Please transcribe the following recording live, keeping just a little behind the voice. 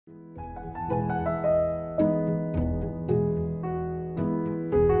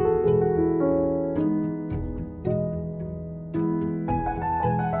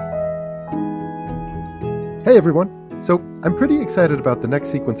Hey everyone! So, I'm pretty excited about the next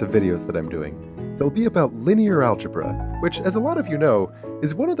sequence of videos that I'm doing. They'll be about linear algebra, which, as a lot of you know,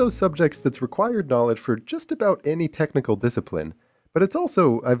 is one of those subjects that's required knowledge for just about any technical discipline, but it's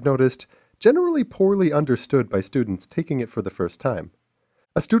also, I've noticed, generally poorly understood by students taking it for the first time.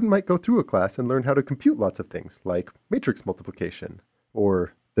 A student might go through a class and learn how to compute lots of things, like matrix multiplication,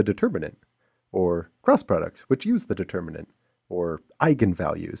 or the determinant, or cross products, which use the determinant, or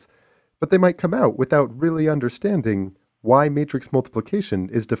eigenvalues. But they might come out without really understanding why matrix multiplication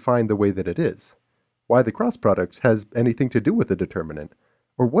is defined the way that it is, why the cross product has anything to do with the determinant,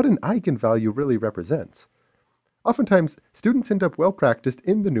 or what an eigenvalue really represents. Oftentimes, students end up well practiced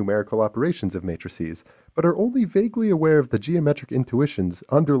in the numerical operations of matrices, but are only vaguely aware of the geometric intuitions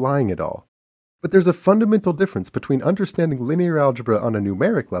underlying it all. But there's a fundamental difference between understanding linear algebra on a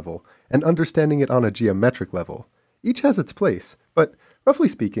numeric level and understanding it on a geometric level. Each has its place, but roughly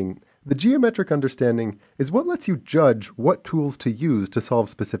speaking, the geometric understanding is what lets you judge what tools to use to solve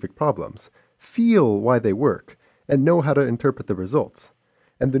specific problems, feel why they work, and know how to interpret the results.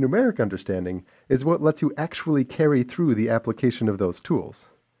 And the numeric understanding is what lets you actually carry through the application of those tools.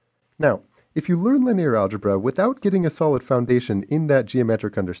 Now, if you learn linear algebra without getting a solid foundation in that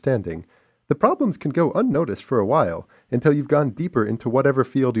geometric understanding, the problems can go unnoticed for a while until you've gone deeper into whatever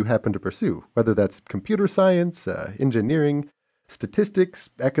field you happen to pursue, whether that's computer science, engineering, statistics,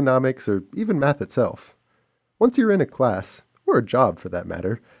 economics, or even math itself. Once you're in a class, or a job for that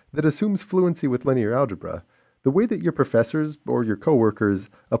matter, that assumes fluency with linear algebra, the way that your professors or your coworkers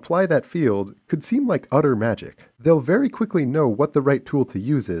apply that field could seem like utter magic. They'll very quickly know what the right tool to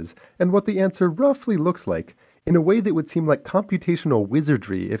use is, and what the answer roughly looks like, in a way that would seem like computational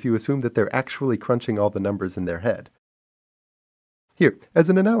wizardry if you assume that they're actually crunching all the numbers in their head. Here, as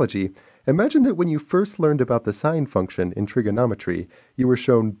an analogy, imagine that when you first learned about the sine function in trigonometry, you were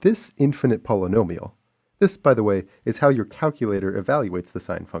shown this infinite polynomial. This, by the way, is how your calculator evaluates the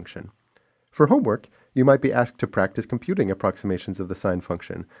sine function. For homework, you might be asked to practice computing approximations of the sine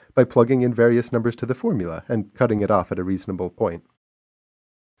function by plugging in various numbers to the formula and cutting it off at a reasonable point.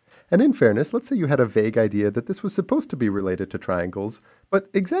 And in fairness, let's say you had a vague idea that this was supposed to be related to triangles, but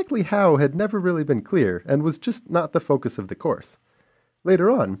exactly how had never really been clear and was just not the focus of the course.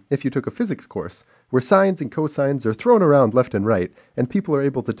 Later on, if you took a physics course, where sines and cosines are thrown around left and right, and people are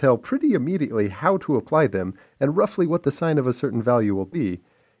able to tell pretty immediately how to apply them and roughly what the sign of a certain value will be,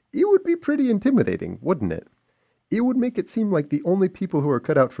 it would be pretty intimidating, wouldn't it? It would make it seem like the only people who are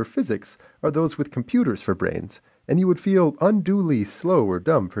cut out for physics are those with computers for brains, and you would feel unduly slow or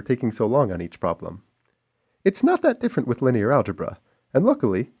dumb for taking so long on each problem. It's not that different with linear algebra, and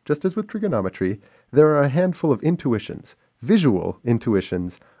luckily, just as with trigonometry, there are a handful of intuitions, visual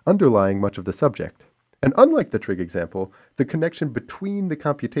intuitions, underlying much of the subject. And unlike the trig example, the connection between the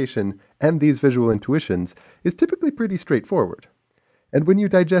computation and these visual intuitions is typically pretty straightforward. And when you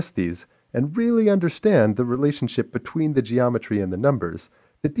digest these, and really understand the relationship between the geometry and the numbers,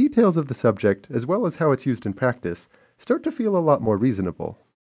 the details of the subject, as well as how it's used in practice, start to feel a lot more reasonable.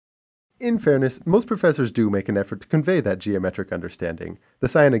 In fairness, most professors do make an effort to convey that geometric understanding. The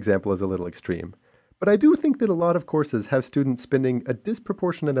sine example is a little extreme. But I do think that a lot of courses have students spending a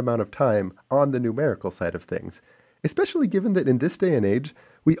disproportionate amount of time on the numerical side of things, especially given that in this day and age,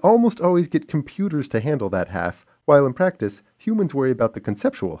 we almost always get computers to handle that half, while in practice, humans worry about the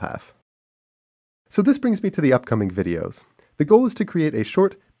conceptual half. So this brings me to the upcoming videos. The goal is to create a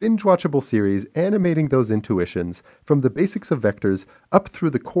short, binge-watchable series animating those intuitions from the basics of vectors up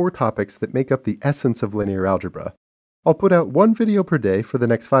through the core topics that make up the essence of linear algebra. I'll put out one video per day for the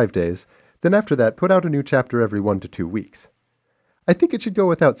next 5 days, then after that put out a new chapter every 1 to 2 weeks. I think it should go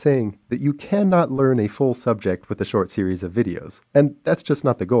without saying that you cannot learn a full subject with a short series of videos, and that's just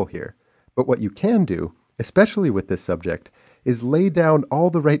not the goal here. But what you can do, especially with this subject, is lay down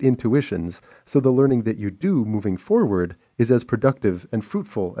all the right intuitions so the learning that you do moving forward is as productive and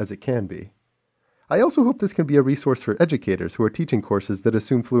fruitful as it can be. I also hope this can be a resource for educators who are teaching courses that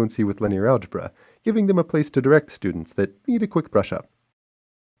assume fluency with linear algebra, giving them a place to direct students that need a quick brush up.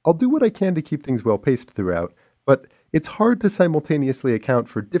 I'll do what I can to keep things well paced throughout, but it's hard to simultaneously account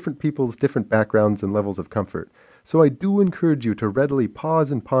for different people's different backgrounds and levels of comfort, so I do encourage you to readily pause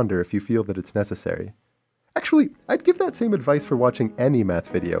and ponder if you feel that it's necessary. Actually, I'd give that same advice for watching any math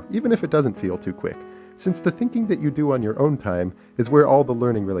video, even if it doesn't feel too quick, since the thinking that you do on your own time is where all the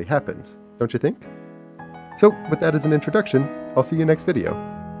learning really happens, don't you think? So, with that as an introduction, I'll see you next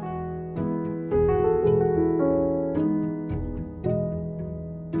video.